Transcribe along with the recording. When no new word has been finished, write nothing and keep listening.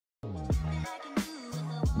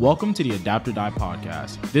Welcome to the Adapt or Die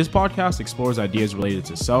podcast. This podcast explores ideas related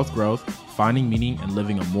to self-growth, finding meaning, and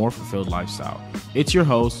living a more fulfilled lifestyle. It's your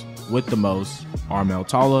host, with the most, Armel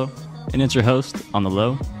Tala. And it's your host, on the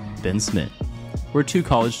low, Ben Smith. We're two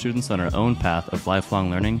college students on our own path of lifelong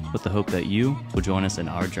learning with the hope that you will join us in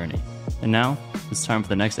our journey. And now, it's time for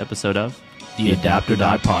the next episode of The Adapt or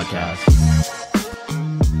Die podcast.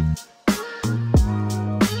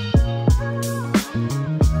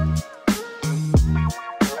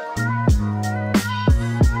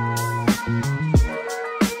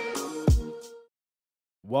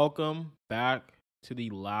 Welcome back to the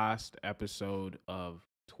last episode of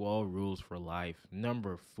 12 Rules for Life,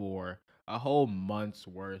 number 4. A whole month's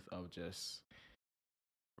worth of just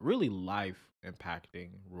really life-impacting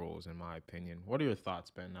rules, in my opinion. What are your thoughts,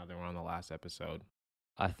 Ben, now that we're on the last episode?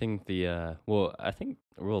 I think I think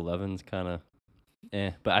Rule 11's kind of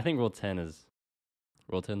but I think Rule 10's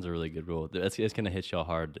a really good rule. It's going to hit y'all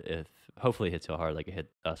hard hopefully it hits y'all hard like it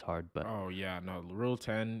hit us hard. But Oh, yeah, no, Rule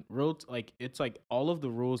 10, it's like all of the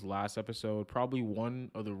rules last episode, probably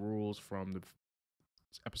one of the rules from the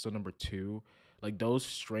episode number 2, like those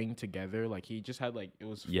string together, like he just had it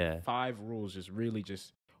was 5 rules, just really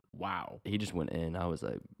just wow. He just went in. I was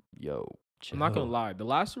like, yo, chill. I'm not gonna lie, the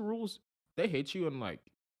last 2 rules, they hit you, and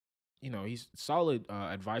he's solid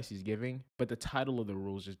advice he's giving, but the title of the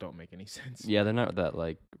rules just don't make any sense. Yeah, they're not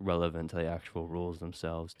that relevant to the actual rules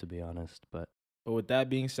themselves, to be honest. But with that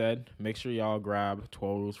being said, make sure y'all grab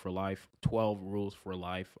 12 Rules for Life. 12 Rules for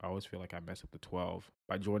Life. I always feel like I mess up the 12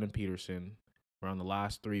 by Jordan Peterson. We're on the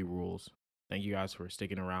last 3 rules. Thank you guys for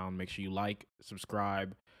sticking around. Make sure you like,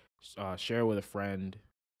 subscribe, share with a friend.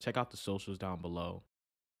 Check out the socials down below.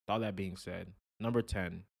 With all that being said, number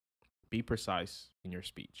 10, be precise in your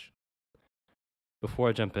speech. Before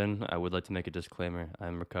I jump in, I would like to make a disclaimer.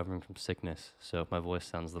 I'm recovering from sickness, so if my voice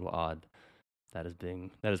sounds a little odd, that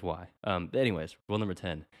is why. But anyways, rule number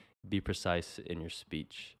 10, be precise in your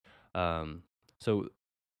speech. So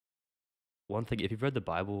one thing, if you've read the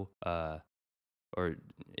Bible, or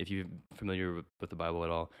if you're familiar with the Bible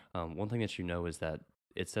at all, one thing that you know is that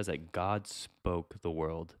it says that God spoke the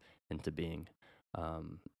world into being.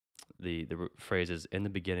 The phrase is, in the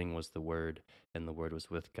beginning was the Word, and the Word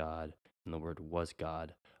was with God, and the Word was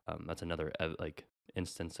God. That's another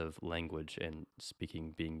instance of language and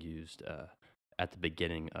speaking being used at the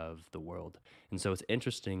beginning of the world. And so it's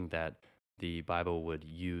interesting that the Bible would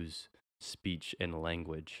use speech and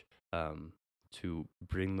language to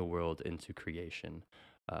bring the world into creation.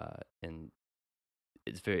 And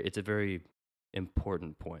it's a very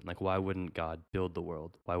important point. Like, why wouldn't God build the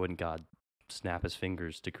world? Why wouldn't God snap his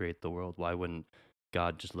fingers to create the world? Why wouldn't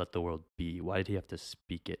God just let the world be? Why did he have to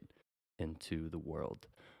speak it into the world?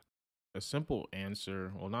 A simple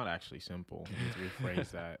answer, well, not actually simple, I need to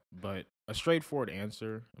rephrase that, but a straightforward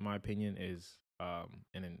answer, in my opinion, is, and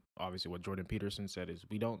then obviously what Jordan Peterson said is,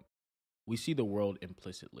 we see the world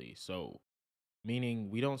implicitly. So, meaning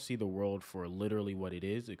we don't see the world for literally what it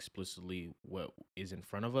is, explicitly what is in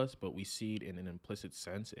front of us, but we see it in an implicit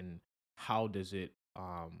sense, and how does it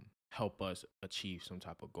help us achieve some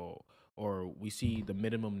type of goal, or we see the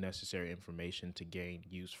minimum necessary information to gain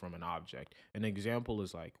use from an object. An example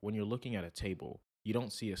is like when you're looking at a table, you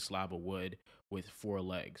don't see a slab of wood with 4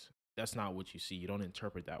 legs. That's not what you see. You don't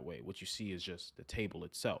interpret that way. What you see is just the table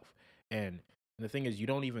itself. And the thing is, you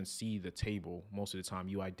don't even see the table most of the time.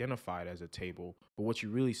 You identify it as a table, but what you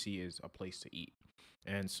really see is a place to eat.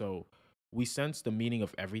 And so we sense the meaning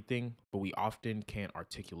of everything, but we often can't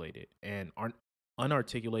articulate it. And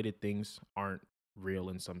unarticulated things aren't real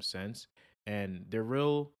in some sense, and they're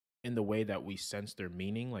real in the way that we sense their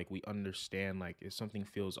meaning. Like, we understand, like, if something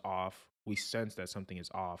feels off, we sense that something is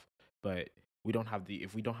off, but if we don't have the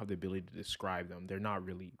ability to describe them, they're not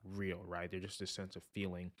really real, right? They're just a sense of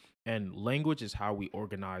feeling. And language is how we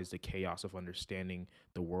organize the chaos of understanding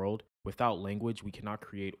the world. Without language, we cannot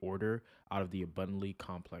create order out of the abundantly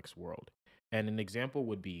complex world. And an example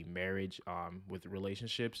would be marriage, with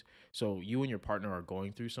relationships. So you and your partner are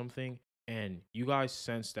going through something, and you guys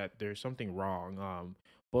sense that there's something wrong.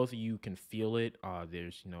 Both of you can feel it.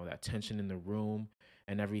 There's, that tension in the room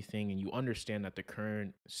and everything, and you understand that the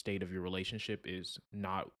current state of your relationship is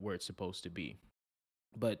not where it's supposed to be.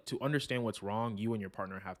 But to understand what's wrong, you and your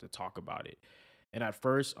partner have to talk about it. And at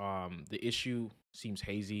first, the issue seems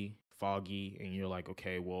hazy, foggy, and you're like,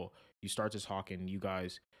 okay, well, you start to talk, and you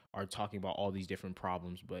guys are talking about all these different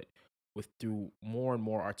problems, but through more and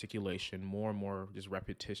more articulation, more and more just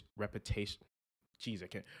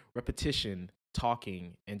repetition,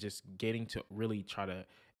 talking, and just getting to really try to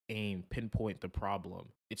aim, pinpoint the problem,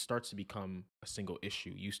 it starts to become a single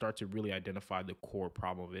issue. You start to really identify the core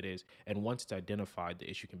problem of it is. And once it's identified, the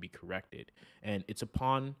issue can be corrected. And it's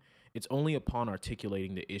only upon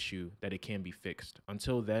articulating the issue that it can be fixed.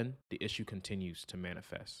 Until then, the issue continues to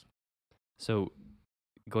manifest. So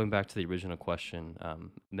going back to the original question,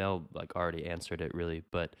 Mel like already answered it really,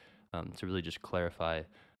 but to really just clarify,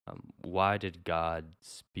 why did God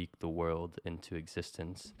speak the world into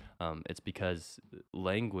existence? It's because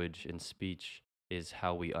language and speech is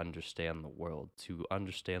how we understand the world. To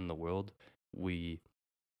understand the world, we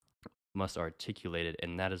must articulate it,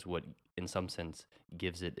 and that is what, in some sense,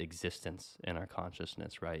 gives it existence in our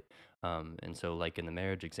consciousness, right? And so, like in the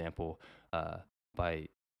marriage example, by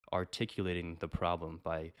articulating the problem,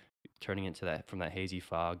 by turning it to that from that hazy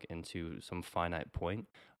fog into some finite point,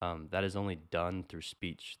 that is only done through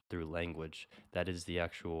speech, through language. That is the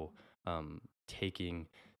actual taking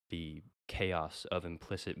the chaos of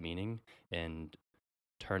implicit meaning and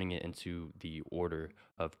turning it into the order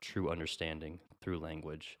of true understanding through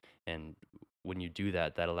language. And when you do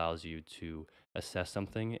that, that allows you to assess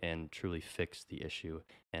something and truly fix the issue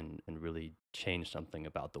and really change something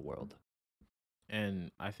about the world.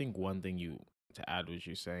 And I think one thing you to add what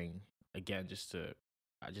you're saying again,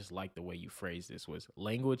 I just like the way you phrased this was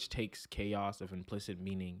language takes chaos of implicit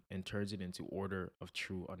meaning and turns it into order of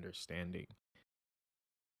true understanding.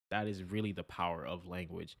 That is really the power of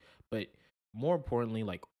language. But more importantly,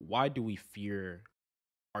 like why do we fear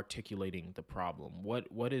articulating the problem?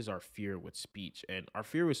 What is our fear with speech? And our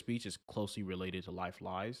fear with speech is closely related to life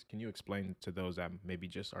lies. Can you explain to those that maybe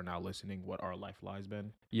just are now listening what our life lies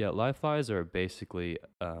been? Yeah, life lies are basically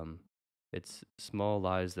it's small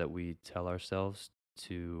lies that we tell ourselves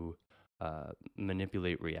to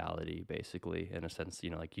manipulate reality, basically, in a sense.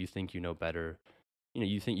 Like you think you know better.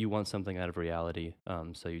 You think you want something out of reality,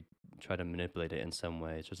 so you try to manipulate it in some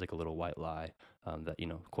way. It's just like a little white lie that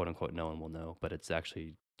quote unquote, no one will know, but it's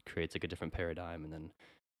actually creates like a different paradigm, and then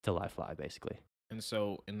it's a life lie, basically. And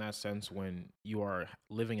so, in that sense, when you are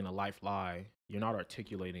living in a life lie, you're not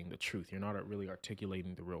articulating the truth. You're not really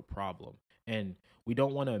articulating the real problem. And we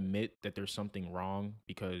don't want to admit that there's something wrong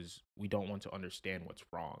because we don't want to understand what's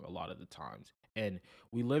wrong a lot of the times. And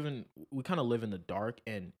we kind of live in the dark.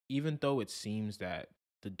 And even though it seems that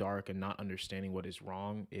the dark and not understanding what is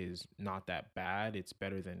wrong is not that bad, it's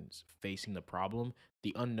better than facing the problem.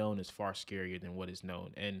 The unknown is far scarier than what is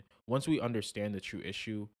known. And once we understand the true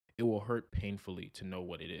issue, it will hurt painfully to know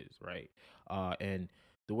what it is, right? And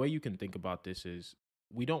the way you can think about this is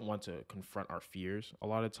we don't want to confront our fears a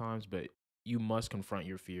lot of times, but you must confront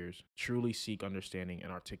your fears, truly seek understanding,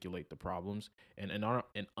 and articulate the problems. And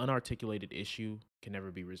an unarticulated issue can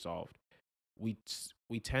never be resolved.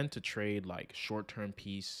 We tend to trade like short-term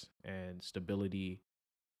peace and stability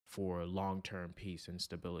for long-term peace and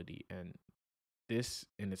stability, and this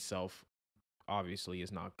in itself obviously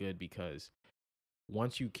is not good because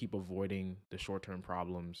once you keep avoiding the short-term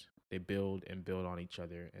problems, they build and build on each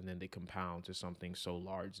other, and then they compound to something so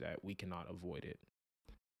large that we cannot avoid it.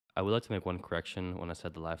 I would like to make one correction when I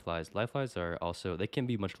said the life lies. Life lies are also, they can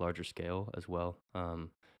be much larger scale as well.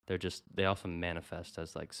 They often manifest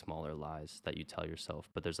as like smaller lies that you tell yourself,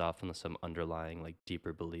 but there's often some underlying like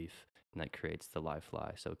deeper belief, and that creates the life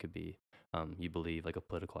lie. So it could be you believe like a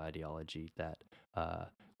political ideology that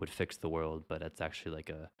would fix the world, but it's actually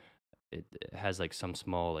like it has like some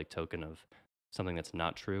small like token of something that's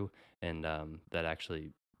not true, and that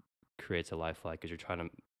actually creates a life lie because you're trying to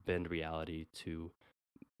bend reality to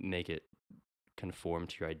make it conform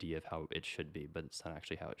to your idea of how it should be, but it's not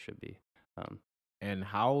actually how it should be. Um, And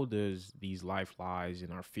how does these life lies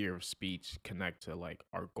and our fear of speech connect to like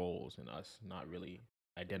our goals and us not really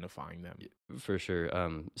identifying them? for sure,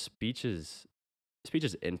 speech is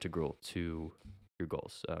integral to your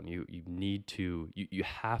goals. You need to you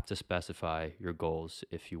have to specify your goals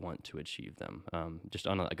if you want to achieve them. Just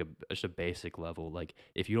on just a basic level, like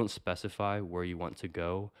if you don't specify where you want to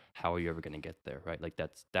go, how are you ever going to get there, right? Like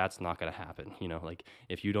that's not going to happen. Like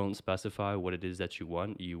if you don't specify what it is that you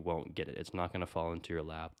want, you won't get it. It's not going to fall into your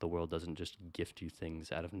lap. The world doesn't just gift you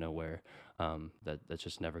things out of nowhere. That's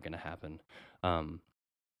just never going to happen.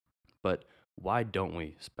 But why don't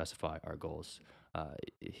we specify our goals?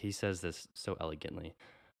 He says this so elegantly.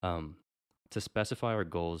 Um, to specify our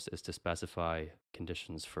goals is to specify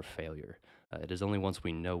conditions for failure. It is only once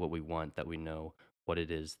we know what we want that we know what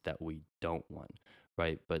it is that we don't want,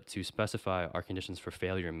 right? But to specify our conditions for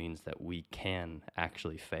failure means that we can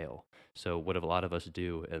actually fail. So, what a lot of us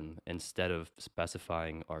do, and instead of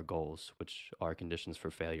specifying our goals, which are conditions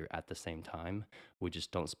for failure at the same time, we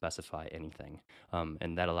just don't specify anything.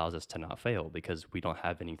 And that allows us to not fail because we don't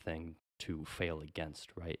have anything to fail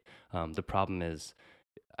against, right? The problem is,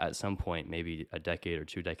 at some point, maybe a decade or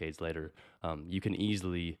 2 decades later, you can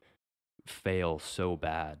easily fail so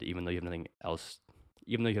bad, even though you have nothing else,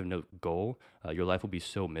 even though you have no goal, your life will be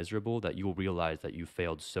so miserable that you will realize that you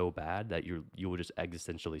failed so bad that you will just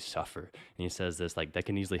existentially suffer. And he says this, like, that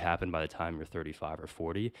can easily happen by the time you're 35 or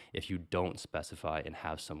 40 if you don't specify and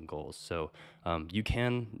have some goals. So you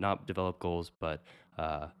can not develop goals, but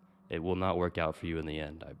it will not work out for you in the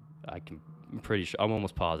end. I'm pretty sure, I'm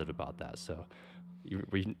almost positive about that. So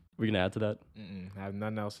were you gonna add to that? I have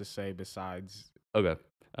nothing else to say besides. Okay.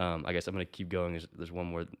 I guess I'm gonna keep going. There's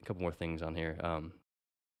a couple more things on here.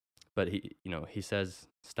 But he says,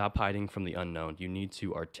 stop hiding from the unknown. You need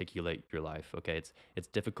to articulate your life. Okay, it's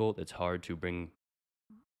difficult. It's hard to bring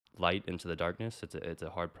light into the darkness. It's a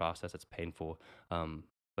hard process. It's painful.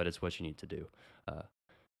 But it's what you need to do. Uh,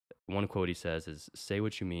 One quote he says is, "Say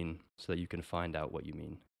what you mean, so that you can find out what you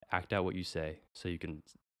mean. Act out what you say, so you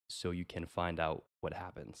can find out what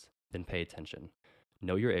happens. Then pay attention.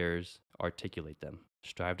 Know your errors, articulate them,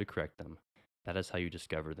 strive to correct them. That is how you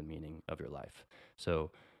discover the meaning of your life."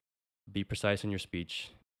 So be precise in your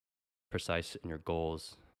speech, precise in your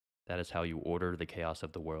goals. That is how you order the chaos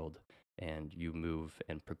of the world and you move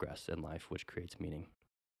and progress in life, which creates meaning.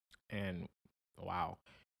 And wow,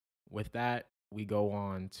 with that, we go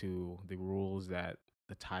on to the rules that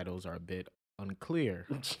the titles are a bit unclear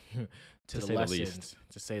to To the say the lessons, least.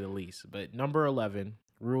 to say the least. But number 11,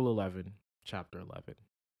 rule 11, chapter 11: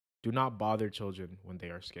 do not bother children when they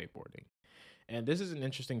are skateboarding. And this is an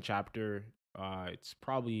interesting chapter. It's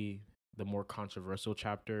probably the more controversial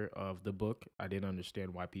chapter of the book. I didn't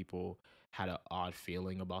understand why people had an odd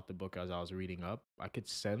feeling about the book as I was reading up. I could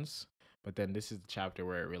sense, but then this is the chapter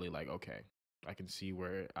where it really, like, okay, I can see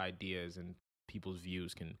where ideas and people's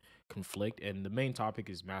views can conflict. And the main topic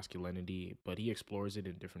is masculinity, but he explores it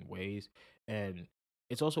in different ways. And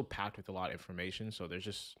it's also packed with a lot of information. So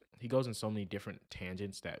he goes in so many different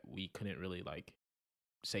tangents that we couldn't really like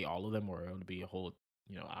say all of them, or it would be a whole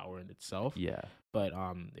hour in itself. Yeah. But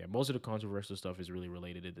yeah, most of the controversial stuff is really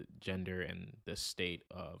related to the gender and the state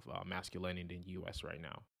of masculinity in the U.S. right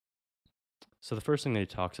now. So the first thing that he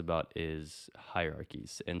talks about is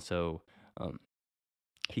hierarchies. And so um,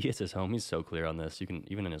 he hits his home. He's so clear on this. You can,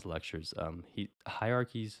 even in his lectures,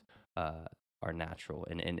 hierarchies are natural,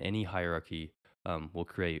 and any hierarchy will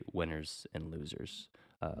create winners and losers.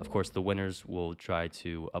 Of course, the winners will try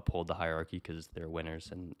to uphold the hierarchy because they're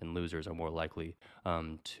winners, and losers are more likely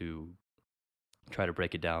to try to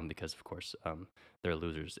break it down because, of course, they're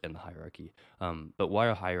losers in the hierarchy. But why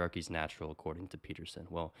are hierarchies natural, according to Peterson?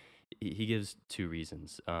 Well, he gives two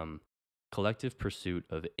reasons. Collective pursuit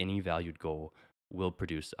of any valued goal will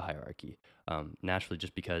produce a hierarchy. Naturally,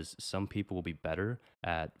 just because some people will be better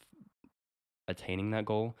at attaining that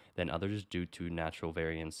goal than others due to natural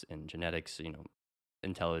variance in genetics,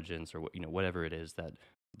 intelligence, or whatever it is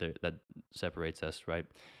that separates us, right?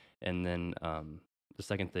 And then the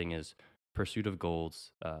second thing is pursuit of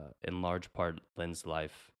goals. In large part, lends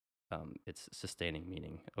life its sustaining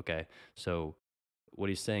meaning. Okay, so what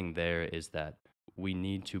he's saying there is that we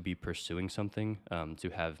need to be pursuing something to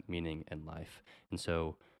have meaning in life, and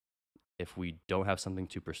so if we don't have something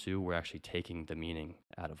to pursue, we're actually taking the meaning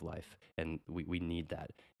out of life, and we need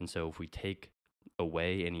that. And so if we take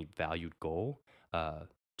away any valued goal,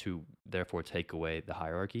 to therefore take away the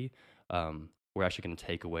hierarchy, we're actually going to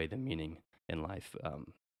take away the meaning in life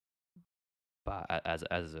as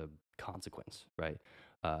a consequence, right?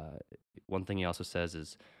 One thing he also says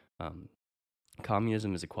is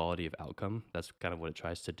communism is equality of outcome. That's kind of what it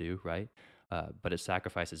tries to do, right? But it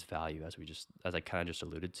sacrifices value, as I kind of just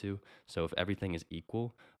alluded to. So if everything is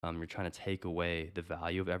equal, you're trying to take away the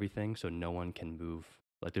value of everything, so no one can move.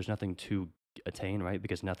 Like there's nothing to attain, right?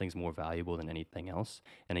 Because nothing's more valuable than anything else.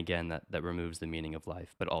 And again, that removes the meaning of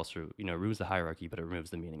life, but also removes the hierarchy, but it removes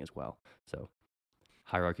the meaning as well. So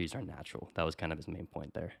hierarchies are natural. That was kind of his main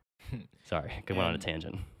point there. Sorry, I went on a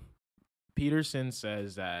tangent. Peterson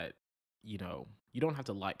says that you don't have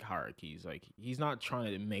to like hierarchies. Like he's not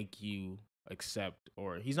trying to make you accept,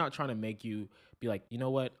 or he's not trying to make you be like, you know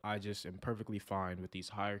what, I just am perfectly fine with these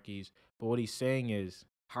hierarchies. But what he's saying is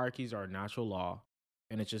hierarchies are a natural law,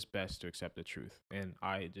 and it's just best to accept the truth. And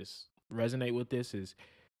I just resonate with this is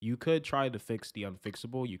you could try to fix the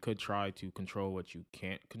unfixable. You could try to control what you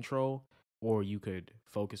can't control, or you could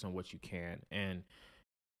focus on what you can. And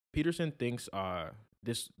Peterson thinks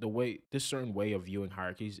this certain way of viewing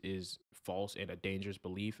hierarchies is false and a dangerous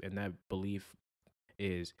belief, and that belief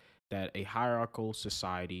is that a hierarchical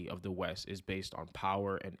society of the West is based on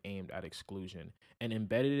power and aimed at exclusion. And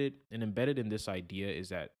embedded in this idea is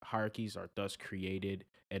that hierarchies are thus created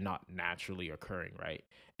and not naturally occurring, right?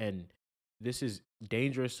 And this is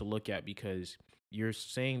dangerous to look at because you're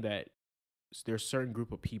saying that there's certain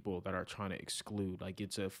group of people that are trying to exclude. Like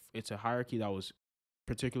it's a hierarchy that was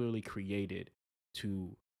particularly created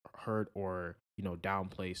to hurt or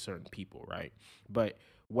downplay certain people, right? But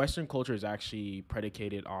Western culture is actually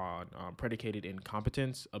predicated in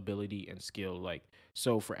competence, ability, and skill. Like,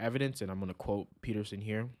 so for evidence, and I'm going to quote Peterson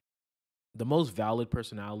here: the most valid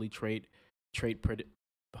personality trait pred-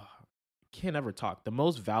 can't ever talk. The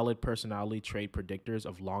most valid personality trait predictors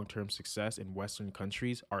of long-term success in Western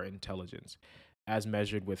countries are intelligence, as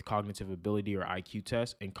measured with cognitive ability or IQ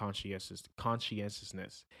tests, and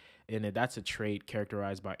conscientiousness. And that's a trait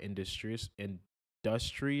characterized by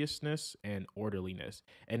industriousness and orderliness.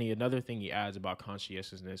 And another thing he adds about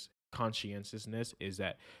conscientiousness is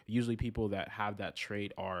that usually people that have that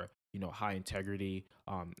trait are high integrity,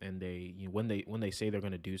 and they when they say they're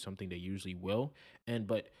going to do something, they usually will. And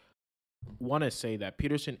but want to say that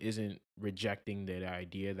Peterson isn't rejecting the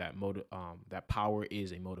idea that that power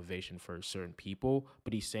is a motivation for certain people,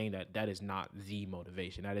 but he's saying that that is not the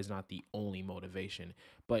motivation. That is not the only motivation.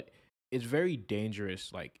 But it's very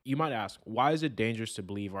dangerous. Like, you might ask, why is it dangerous to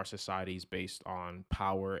believe our society is based on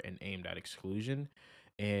power and aimed at exclusion?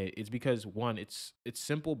 And it's because, one, it's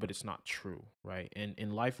simple, but it's not true, right? And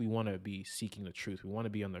in life, we want to be seeking the truth. We want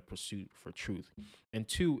to be on the pursuit for truth. And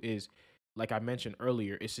two is, like I mentioned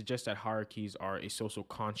earlier, it suggests that hierarchies are a social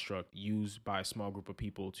construct used by a small group of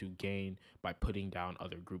people to gain by putting down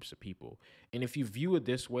other groups of people. And if you view it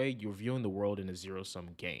this way, you're viewing the world in a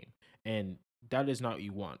zero-sum game. And that is not what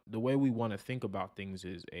you want. The way we want to think about things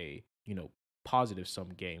is a, positive sum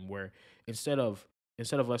game, where instead of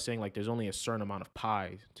us saying like there's only a certain amount of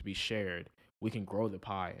pie to be shared, we can grow the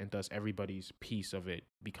pie, and thus everybody's piece of it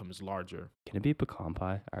becomes larger. Can it be pecan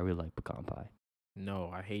pie? I really like pecan pie. No,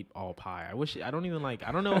 I hate all pie. I don't even like,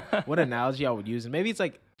 I don't know what analogy I would use. And maybe it's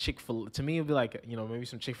like Chick-fil-A. To me, it'd be like, maybe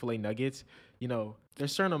some Chick-fil-A nuggets. There's a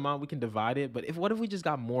certain amount we can divide it. But what if we just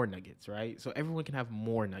got more nuggets, right? So everyone can have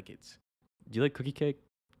more nuggets. Do you like cookie cake?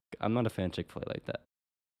 I'm not a fan of Chick-fil-A like that.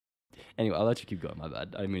 Anyway, I'll let you keep going. My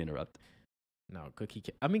bad. I didn't mean to interrupt. No, cookie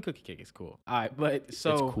cake. I mean, cookie cake is cool. All right, but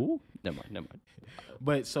so it's cool. Never mind.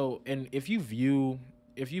 But so, and if you view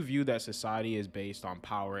that society is based on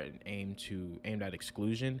power and aimed at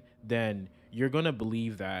exclusion, then you're gonna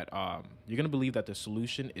believe that the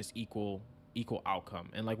solution is equal outcome.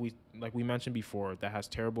 And like we mentioned before, that has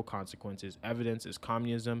terrible consequences. Evidence is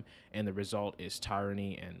communism, and the result is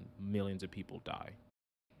tyranny, and millions of people die.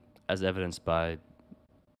 As evidenced by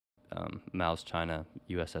Mao's China,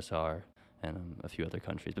 USSR, and a few other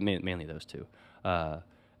countries, but mainly those two.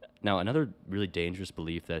 Now, another really dangerous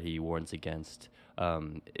belief that he warns against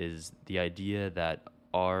is the idea that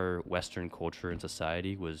our Western culture and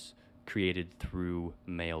society was created through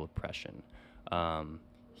male oppression.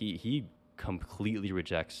 He completely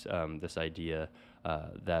rejects this idea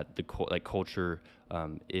that culture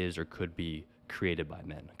is or could be created by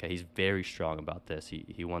men. Okay, he's very strong about this.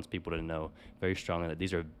 He wants people to know very strongly that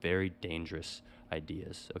these are very dangerous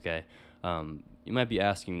ideas. Okay, you might be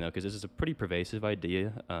asking though, because this is a pretty pervasive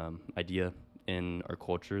idea in our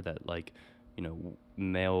culture, that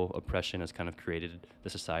male oppression has kind of created the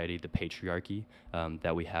society, the patriarchy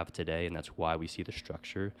that we have today, and that's why we see the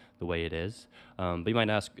structure the way it is. But you might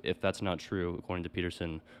ask, if that's not true, according to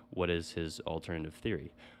Peterson, what is his alternative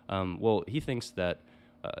theory? Well, he thinks that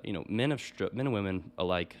men and women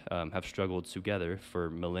alike have struggled together for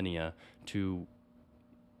millennia to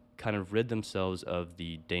kind of rid themselves of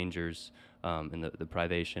the dangers and the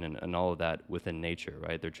privation and all of that within nature,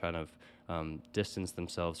 right? They're trying to distance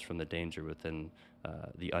themselves from the danger within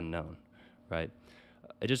the unknown, right?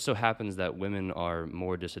 It just so happens that women are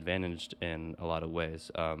more disadvantaged in a lot of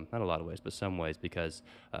ways, not a lot of ways, but some ways, because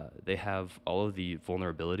they have all of the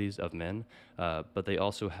vulnerabilities of men, but they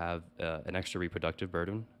also have an extra reproductive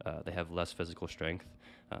burden. They have less physical strength.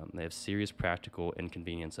 They have serious practical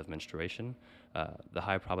inconvenience of menstruation, the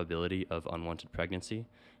high probability of unwanted pregnancy,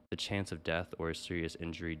 the chance of death or a serious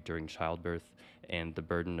injury during childbirth, and the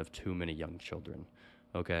burden of too many young children.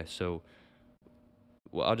 Okay, so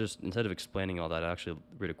I'll just, instead of explaining all that, I'll actually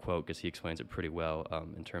read a quote, because he explains it pretty well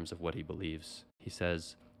in terms of what he believes. He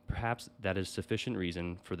says, "Perhaps that is sufficient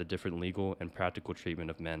reason for the different legal and practical treatment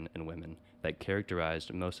of men and women that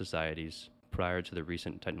characterized most societies prior to the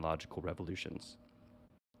recent technological revolutions.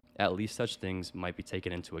 At least such things might be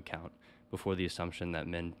taken into account before the assumption that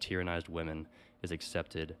men tyrannized women is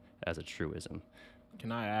accepted as a truism."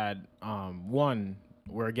 Can I add one?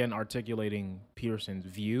 we're again articulating Peterson's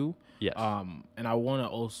view. Yes. And I want to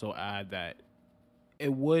also add that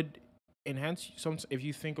it would enhance some, if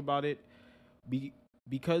you think about it, be,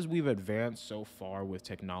 because we've advanced so far with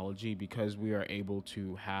technology, because we are able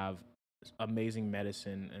to have amazing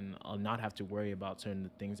medicine and not have to worry about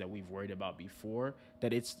certain things that we've worried about before,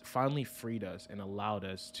 that it's finally freed us and allowed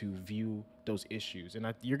us to view those issues.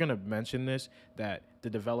 And you're going to mention this, that the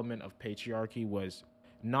development of patriarchy was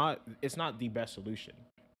not, it's not the best solution,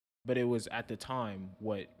 but it was at the time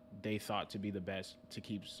what they thought to be the best to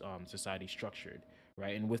keep society structured,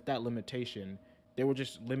 right? And with that limitation, they were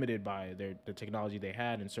just limited by the technology they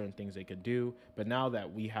had and certain things they could do. But now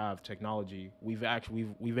that we have technology, we've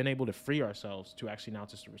been able to free ourselves to actually now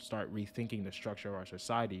to start rethinking the structure of our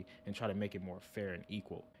society and try to make it more fair and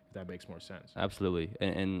equal. If that makes more sense. Absolutely,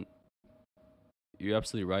 and you're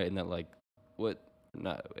absolutely right in that, like, what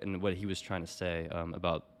he was trying to say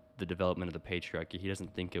about the development of the patriarchy. He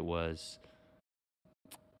doesn't think it was.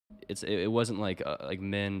 It wasn't like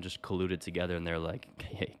men just colluded together and they're like,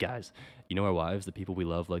 hey guys, you know our wives, the people we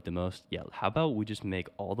love like the most. Yeah, how about we just make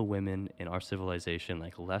all the women in our civilization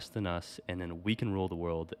like less than us, and then we can rule the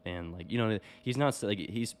world. And like, he's not like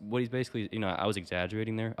he's basically, I was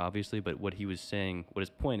exaggerating there obviously, but what he was saying, what his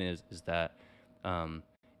point is that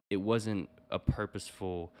it wasn't a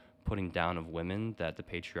purposeful putting down of women that the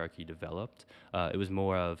patriarchy developed. It was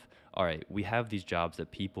more of, all right, we have these jobs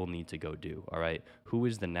that people need to go do. All right, who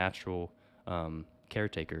is the natural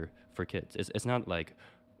caretaker for kids? It's not like,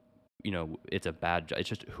 it's a bad job. It's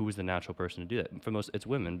just who is the natural person to do that. For most, it's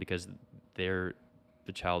women, because they're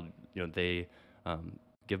the child. They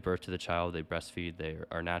give birth to the child. They breastfeed. They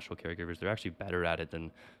are natural caregivers. They're actually better at it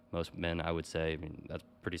than most men, I would say. I mean, that's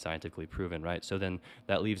pretty scientifically proven, right? So then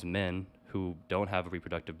that leaves men who don't have a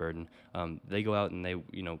reproductive burden. They go out and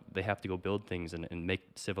they have to go build things and make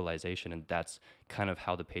civilization, and that's kind of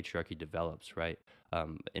how the patriarchy develops, right?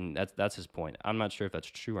 And that's his point. I'm not sure if that's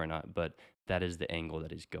true or not, but that is the angle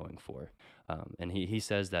that he's going for. And he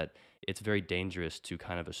says that it's very dangerous to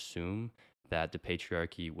kind of assume that the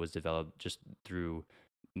patriarchy was developed just through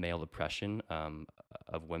male oppression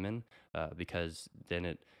of women, because then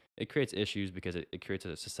it creates issues, because it creates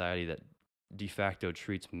a society that de facto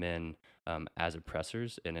treats men as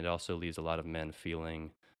oppressors, and it also leaves a lot of men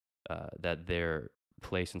feeling that their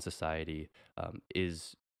place in society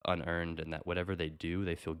is unearned, and that whatever they do,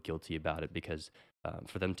 they feel guilty about it, because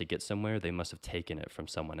for them to get somewhere, they must have taken it from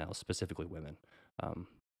someone else, specifically women.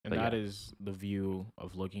 And that is the view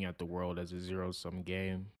of looking at the world as a zero-sum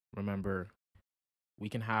game. Remember, we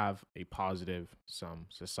can have a positive sum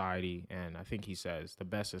society, and I think he says the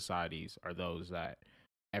best societies are those that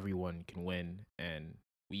everyone can win, and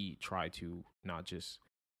we try to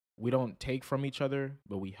we don't take from each other,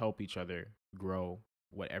 but we help each other grow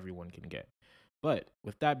what everyone can get. But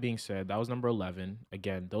with that being said, that was number 11.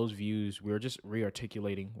 Again, those views, we were just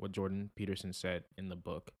re-articulating what Jordan Peterson said in the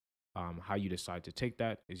book. How you decide to take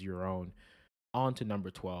that is your own. On to number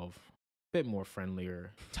 12, bit more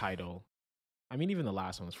friendlier title. I mean, even the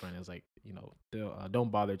last one was friendly. It was like, don't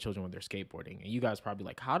bother children when they're skateboarding. And you guys probably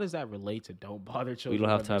like, how does that relate to don't bother We children? don't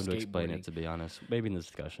have when they're time to explain it, skateboarding? to be honest. Maybe in the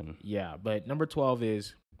discussion. Yeah, but number 12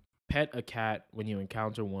 is pet a cat when you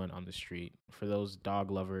encounter one on the street. For those dog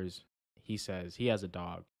lovers, he says he has a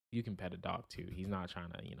dog. You can pet a dog too. He's not trying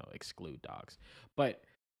to, exclude dogs. But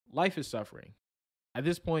life is suffering. At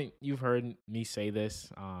this point, you've heard me say this.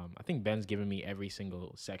 I think Ben's given me every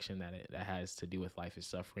single section that has to do with life is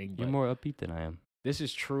suffering. You're more upbeat than I am. This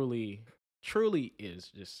is truly is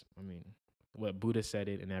just, what Buddha said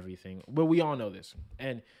it and everything. But we all know this.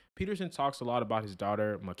 And Peterson talks a lot about his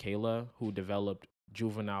daughter, Michaela, who developed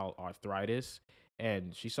juvenile arthritis.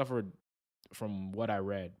 And she suffered, from what I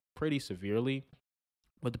read, pretty severely.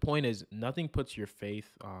 But the point is, nothing puts your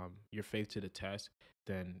faith to the test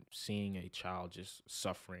than seeing a child just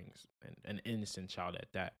suffering, an innocent child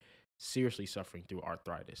at that, seriously suffering through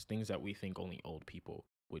arthritis, things that we think only old people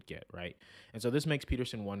would get, right? And so this makes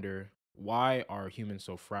Peterson wonder, why are humans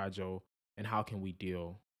so fragile, and how can we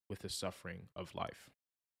deal with the suffering of life?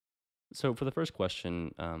 So for the first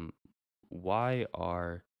question, why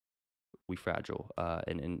are we fragile?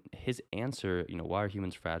 And his answer, why are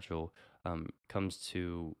humans fragile, comes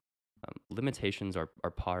to limitations are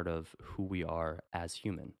part of who we are as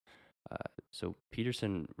human. So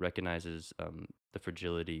Peterson recognizes the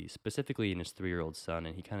fragility specifically in his 3-year-old son,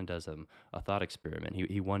 and he kind of does a thought experiment.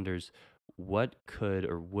 He wonders what could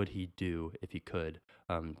or would he do if he could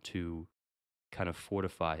to kind of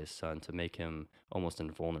fortify his son, to make him almost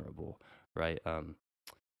invulnerable, right? And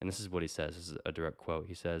this is what he says. This is a direct quote.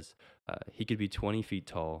 He says, he could be 20 feet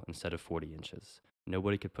tall instead of 40 inches.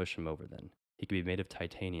 Nobody could push him over then. He could be made of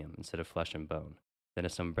titanium instead of flesh and bone. Then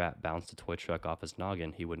if some brat bounced a toy truck off his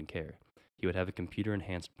noggin, he wouldn't care. He would have a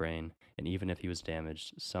computer-enhanced brain, and even if he was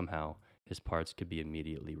damaged, somehow his parts could be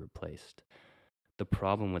immediately replaced. The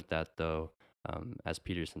problem with that, though, as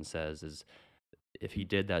Peterson says, is if he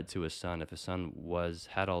did that to his son, if his son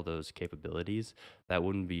had all those capabilities, that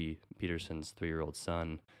wouldn't be Peterson's 3-year-old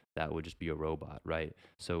son. That would just be a robot, right?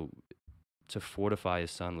 So to fortify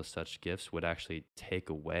his son with such gifts would actually take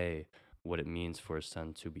away what it means for his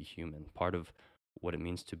son to be human. Part of what it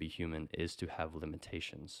means to be human is to have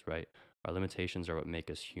limitations, right? Our limitations are what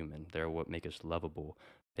make us human. They're what make us lovable.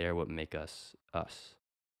 They're what make us us.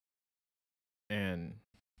 And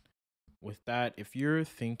with that, if you're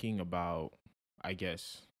thinking about, I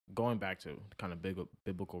guess, going back to kind of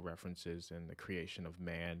biblical references and the creation of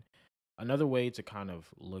man, another way to kind of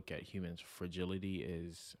look at humans' fragility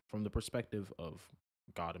is from the perspective of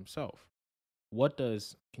God Himself.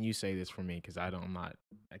 Can you say this for me? Because I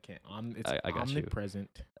can't. It's I got you.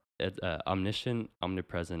 omnipresent. Omniscient,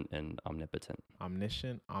 omnipresent, and omnipotent.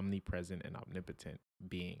 Omniscient, omnipresent, and omnipotent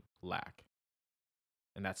being lack.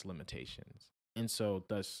 And that's limitations. And so,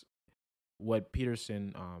 thus, what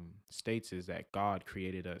Peterson states is that God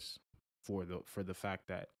created us for the fact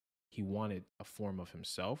that He wanted a form of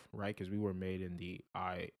Himself, right? Because we were made in the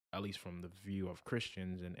eye, at least from the view of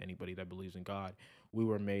Christians and anybody that believes in God, we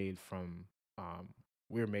were made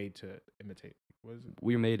to imitate. What is it?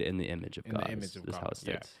 We were made in the image of God. The image of God. How it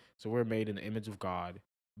states. Yeah. So we're made in the image of God,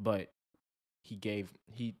 but he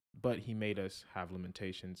made us have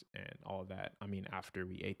limitations and all that. I mean, after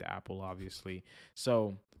we ate the apple, obviously.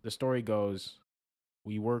 So the story goes,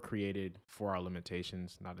 we were created for our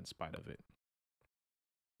limitations, not in spite of it.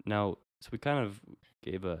 Now, so we kind of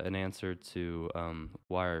gave an answer to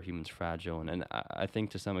why are humans fragile, and I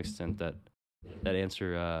think to some extent that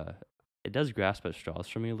answer it does grasp at straws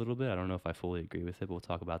for me a little bit. I don't know if I fully agree with it, but we'll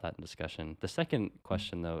talk about that in discussion. The second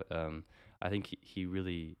question, though, I think he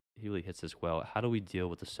really hits this well. How do we deal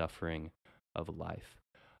with the suffering of life?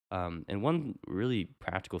 And one really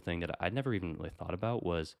practical thing that I never even really thought about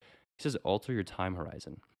was, he says, alter your time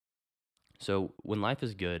horizon. So when life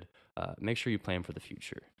is good, make sure you plan for the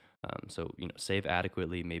future. So, save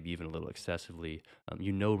adequately, maybe even a little excessively.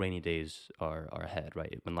 Rainy days are ahead,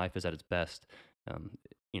 right? When life is at its best,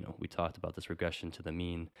 we talked about this regression to the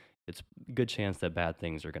mean. It's a good chance that bad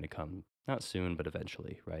things are going to come, not soon, but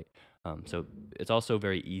eventually, right? So it's also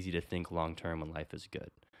very easy to think long term when life is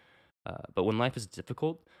good. But when life is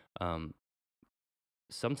difficult,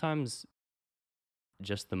 sometimes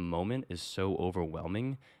just the moment is so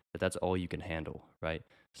overwhelming that that's all you can handle, right?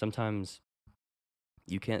 Sometimes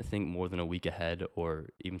you can't think more than a week ahead or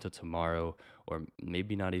even to tomorrow, or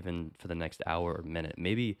maybe not even for the next hour or minute.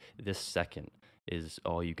 Maybe this second is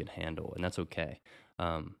all you can handle, and that's okay.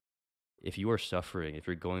 If you are suffering, if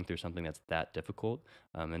you're going through something that's that difficult,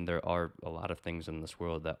 and there are a lot of things in this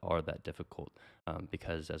world that are that difficult,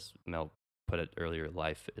 because as Mel put it earlier,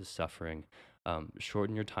 life is suffering.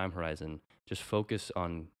 Shorten your time horizon. Just focus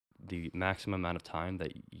on the maximum amount of time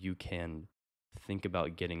that you can think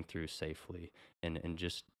about getting through safely, and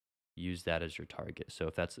just use that as your target. So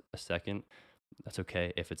if that's a second, that's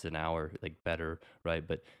okay. If it's an hour, like, better, right?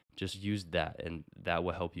 But just use that, and that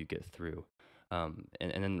will help you get through. And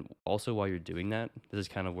then also while you're doing that, this is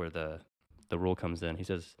kind of where the rule comes in. He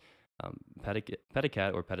says, pet a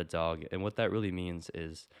cat or pet a dog. And what that really means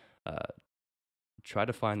is, try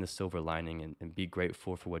to find the silver lining, and be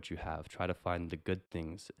grateful for what you have. Try to find the good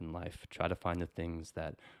things in life. Try to find the things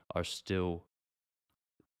that still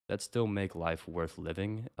make life worth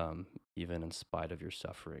living, even in spite of your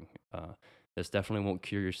suffering. This definitely won't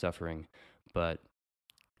cure your suffering, but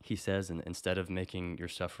he says, instead of making your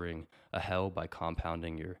suffering a hell by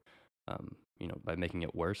compounding by making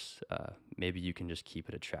it worse, maybe you can just keep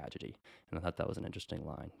it a tragedy. And I thought that was an interesting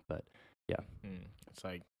line. But yeah, it's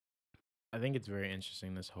like, I think it's very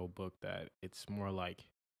interesting, this whole book, that it's more like,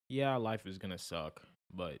 yeah, life is gonna suck,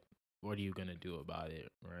 but what are you gonna do about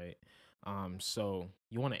it, right? So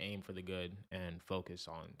you want to aim for the good and focus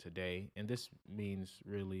on today, and this means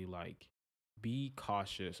really, like, be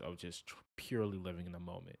cautious of just purely living in the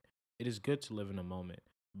moment. It is good to live in the moment,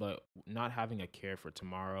 but not having a care for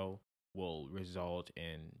tomorrow will result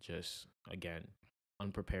in just, again,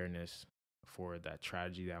 unpreparedness for that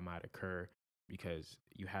tragedy that might occur because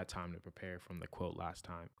you had time to prepare, from the quote last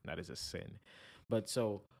time. That is a sin. But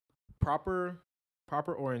so proper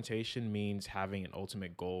orientation means having an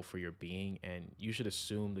ultimate goal for your being, and you should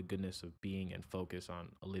assume the goodness of being and focus on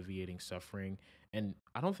alleviating suffering. And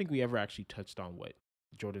I don't think we ever actually touched on what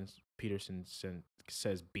Jordan Peterson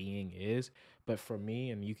says being is. But for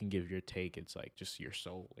me, and you can give your take, it's like just your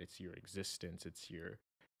soul, it's your existence,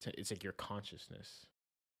 it's like your consciousness.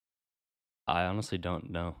 I honestly don't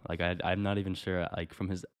know. Like I'm not even sure. Like from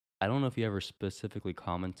his, I don't know if he ever specifically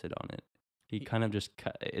commented on it. He He, kind of just.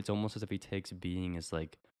 It's almost as if he takes being as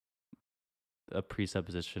like a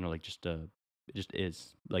presupposition or like just a. It just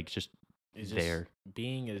is like just it's just there.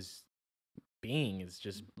 being is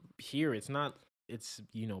just here. It's not. It's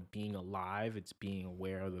being alive. It's being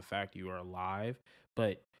aware of the fact you are alive.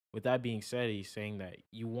 But with that being said, he's saying that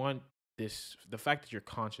you want the fact that you're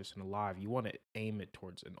conscious and alive. You want to aim it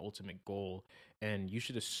towards an ultimate goal, and you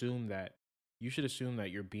should assume that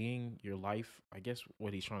your being, your life. I guess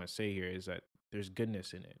what he's trying to say here is that there's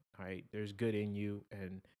goodness in it. Right? There's good in you,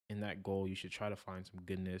 and in that goal, you should try to find some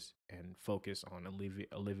goodness and focus on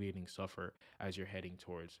alleviating suffer as you're heading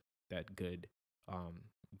towards that um,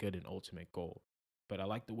 good and ultimate goal. But I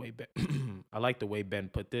like the way I like the way Ben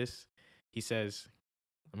put this. He says,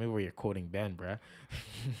 "I mean, where you're quoting Ben, bruh."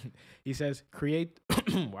 He says, "Create."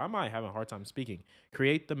 Why am I having a hard time speaking?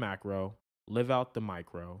 Create the macro, live out the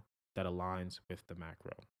micro that aligns with the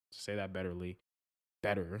macro. Say that betterly.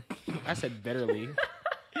 Better. I said betterly.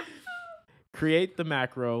 Create the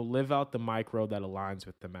macro, live out the micro that aligns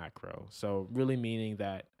with the macro. So really meaning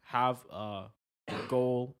that have a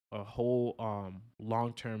goal, a whole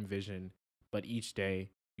long-term vision, but each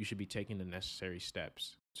day you should be taking the necessary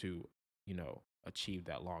steps to, achieve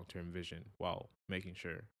that long-term vision while making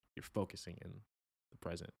sure you're focusing in the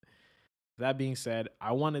present. That being said,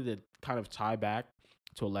 I wanted to kind of tie back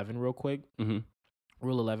to 11 real quick. Mm-hmm.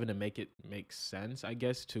 Rule 11 to make it make sense, I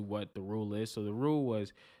guess, to what the rule is. So the rule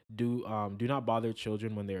was do not bother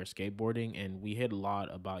children when they are skateboarding, and we hit a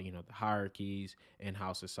lot about the hierarchies and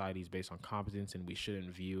how society is based on competence, and we shouldn't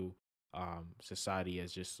view society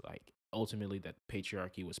as just like ultimately that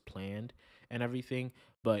patriarchy was planned and everything.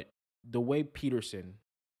 But the way Peterson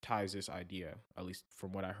ties this idea, at least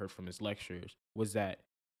from what I heard from his lectures, was that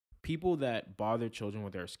people that bother children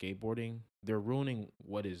when they're skateboarding, they're ruining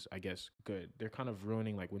what is, I guess, good. They're kind of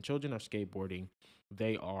ruining, like when children are skateboarding,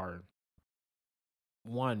 they are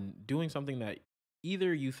one doing something that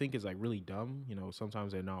either you think is like really dumb,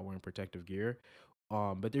 sometimes they're not wearing protective gear,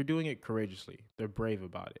 but they're doing it courageously. They're brave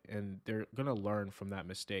about it, and they're gonna learn from that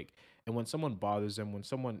mistake. And when someone bothers them, when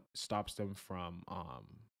someone stops them from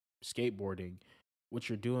skateboarding, what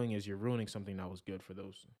you're doing is you're ruining something that was good for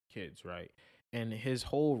those kids, right? And his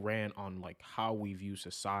whole rant on like how we view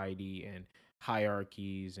society and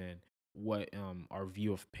hierarchies and what our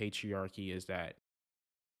view of patriarchy is that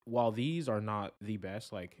while these are not the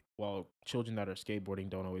best, like while children that are skateboarding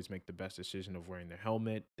don't always make the best decision of wearing their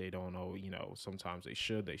helmet, they don't know, sometimes they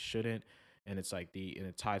should, they shouldn't. And it's like and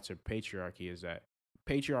it tied to patriarchy is that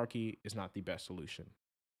patriarchy is not the best solution.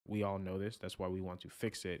 We all know this. That's why we want to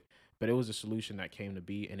fix it. But it was a solution that came to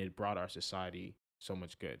be, and it brought our society so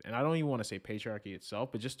much good. And I don't even want to say patriarchy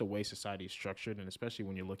itself, but just the way society is structured, and especially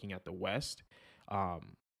when you're looking at the West.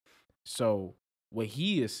 Um, so what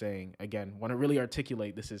he is saying, again, want to really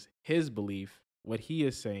articulate this is his belief. What he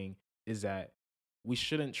is saying is that we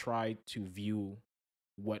shouldn't try to view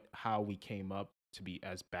how we came up to be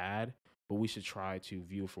as bad, but we should try to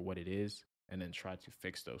view for what it is and then try to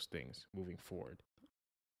fix those things moving forward.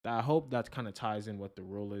 I hope that kind of ties in what the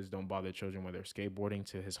rule is. Don't bother children when they're skateboarding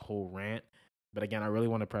to his whole rant. But again, I really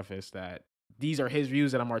want to preface that these are his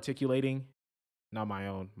views that I'm articulating, not my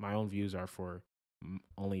own. My own views are for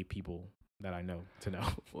only people that I know to know.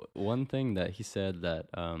 One thing that he said that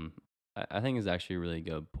I think is actually a really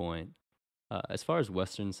good point. As far as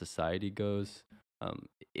Western society goes, um,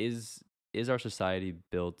 is our society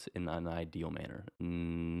built in an ideal manner?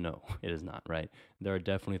 No, it is not, right? There are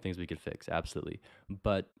definitely things we could fix, absolutely.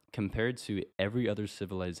 But compared to every other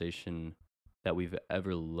civilization that we've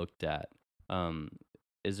ever looked at, um,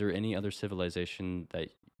 is there any other civilization that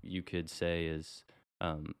you could say is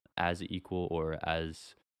as equal or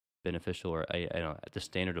as beneficial or I don't know, the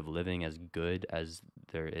standard of living as good as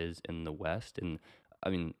there is in the West? And I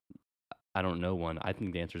mean, I don't know one. I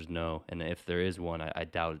think the answer is no. And if there is one, I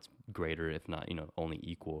doubt it's greater, if not, only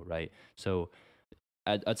equal, right? So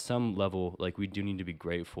at some level, like we do need to be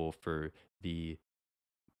grateful for the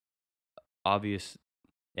obvious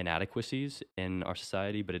inadequacies in our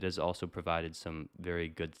society, but it has also provided some very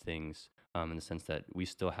good things in the sense that we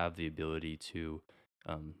still have the ability to,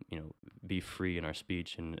 be free in our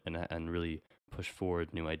speech and really push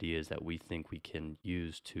forward new ideas that we think we can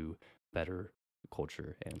use to better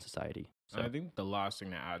culture and society. So I think the last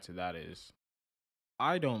thing to add to that is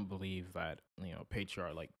I don't believe that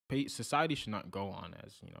patriarch society should not go on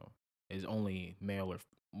as is only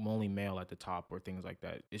male at the top or things like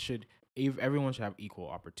that. Everyone should have equal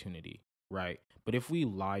opportunity, right? But if we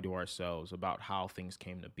lie to ourselves about how things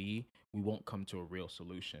came to be, we won't come to a real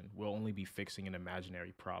solution. We'll only be fixing an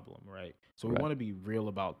imaginary problem, right? So we Right. want to be real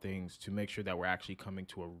about things to make sure that we're actually coming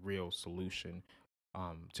to a real solution,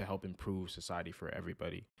 to help improve society for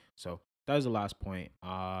everybody. So that is the last point.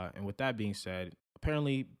 And with that being said,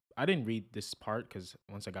 apparently I didn't read this part because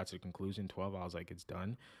once I got to the conclusion 12, I was like, it's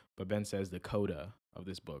done. But Ben says the coda of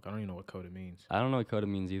this book. I don't even know what coda means. I don't know what coda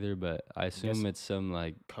means either, but I guess assume it's some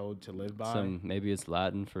like code to live by. maybe it's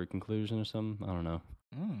Latin for conclusion or something. I don't know.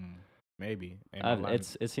 Maybe. Hey, my Latin,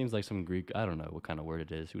 It seems like some Greek. I don't know what kind of word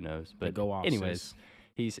it is. Who knows? they But go off. anyways,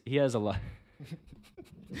 Sis. he has a lot.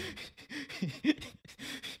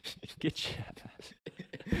 Get your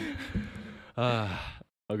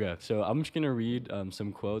okay, so I'm just gonna read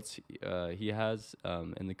some quotes he has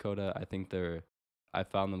in the coda. I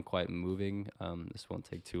found them quite moving. This won't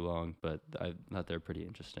take too long, but I thought they're pretty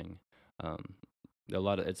interesting.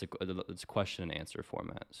 It's a question and answer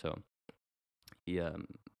format. So here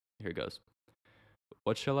it goes.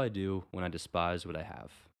 What shall I do when I despise what I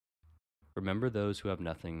have? Remember those who have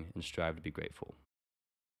nothing and strive to be grateful.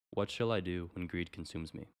 What shall I do when greed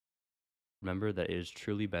consumes me? Remember that it is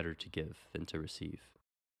truly better to give than to receive.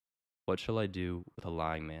 What shall I do with a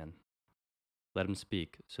lying man? Let him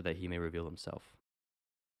speak so that he may reveal himself.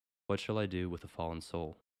 What shall I do with a fallen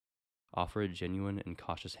soul? Offer a genuine and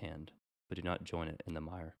cautious hand, but do not join it in the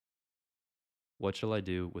mire. What shall I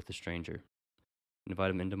do with a stranger?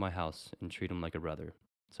 Invite him into my house and treat him like a brother,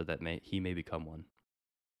 so that he may become one.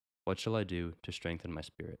 What shall I do to strengthen my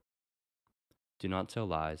spirit? Do not tell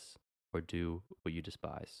lies or do what you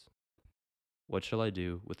despise. What shall I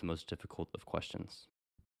do with the most difficult of questions?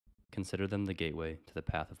 Consider them the gateway to the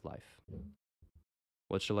path of life.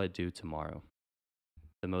 What shall I do tomorrow?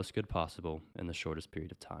 The most good possible in the shortest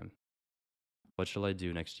period of time. What shall I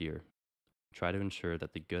do next year? Try to ensure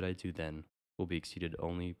that the good I do then will be exceeded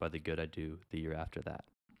only by the good I do the year after that.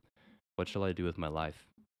 What shall I do with my life?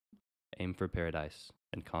 Aim for paradise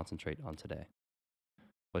and concentrate on today.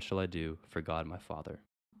 What shall I do for God my Father?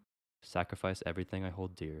 Sacrifice everything I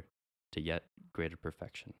hold dear to yet greater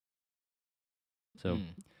perfection. So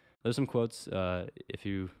there's some quotes.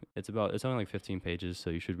 It's only like 15 pages, so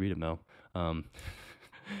you should read it, Mel.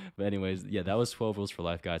 But anyways, yeah, that was 12 Rules for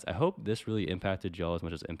Life, guys. I hope this really impacted y'all as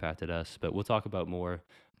much as it impacted us. But we'll talk about more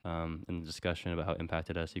in the discussion about how it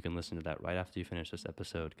impacted us. You can listen to that right after you finish this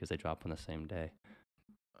episode because they drop on the same day.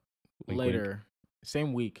 Wink, later, wink.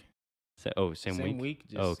 same week. Same week?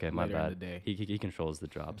 Just Okay, my later in the bad. day. He controls the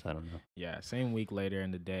drops. I don't know. Yeah, same week later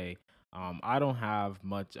in the day. I don't have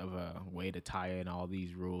much of a way to tie in all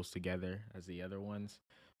these rules together as the other ones,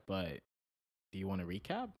 but do you want to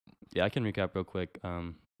recap? Yeah, I can recap real quick.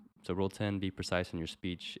 So Rule 10, be precise in your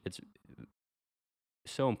speech. It's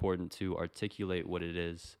so important to articulate what it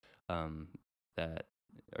is that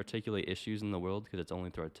articulate issues in the world, because it's only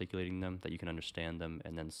through articulating them that you can understand them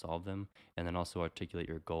and then solve them, and then also articulate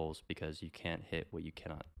your goals, because you can't hit what you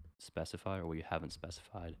cannot specify or what you haven't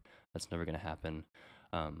specified. That's never going to happen.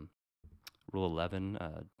 Rule 11,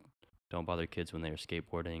 don't bother kids when they are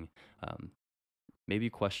skateboarding. Maybe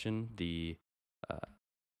question the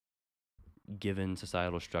given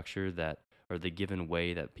societal structure or the given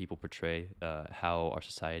way that people portray how our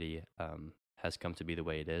society has come to be the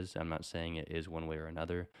way it is. I'm not saying it is one way or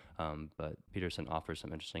another, but Peterson offers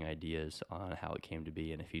some interesting ideas on how it came to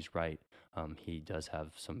be, and if he's right, he does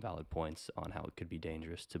have some valid points on how it could be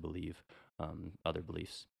dangerous to believe other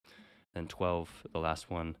beliefs. And 12, the last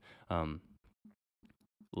one,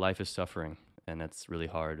 life is suffering, and it's really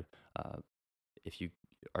hard. If you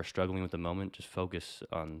are struggling with the moment, just focus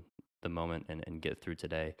on the moment and get through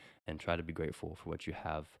today and try to be grateful for what you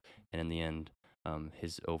have. And in the end,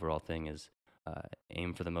 his overall thing is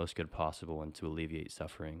aim for the most good possible and to alleviate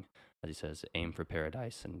suffering. As he says, aim for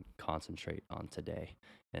paradise and concentrate on today.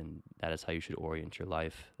 And that is how you should orient your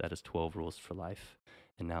life. That is 12 rules for life.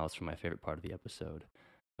 And now it's for my favorite part of the episode,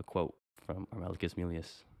 a quote from Armelicus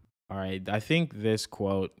Melius. All right, I think this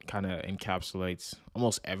quote kind of encapsulates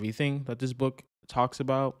almost everything that this book talks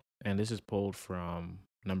about, and this is pulled from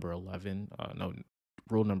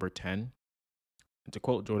rule number 10. To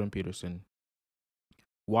quote Jordan Peterson,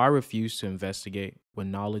 why refuse to investigate when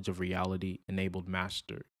knowledge of reality enabled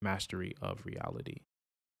mastery of reality?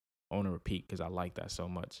 I want to repeat because I like that so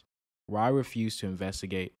much. Why refuse to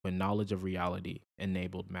investigate when knowledge of reality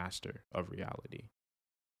enabled mastery of reality?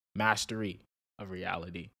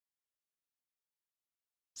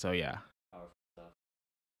 So yeah,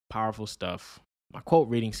 powerful stuff. My quote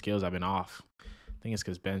reading skills have been off. I think it's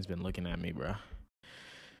because Ben's been looking at me, bro.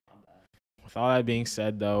 With all that being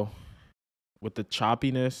said, though, with the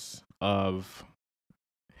choppiness of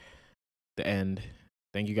the end,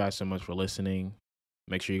 thank you guys so much for listening.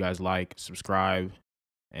 Make sure you guys like, subscribe,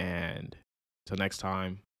 and till next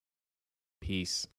time, peace.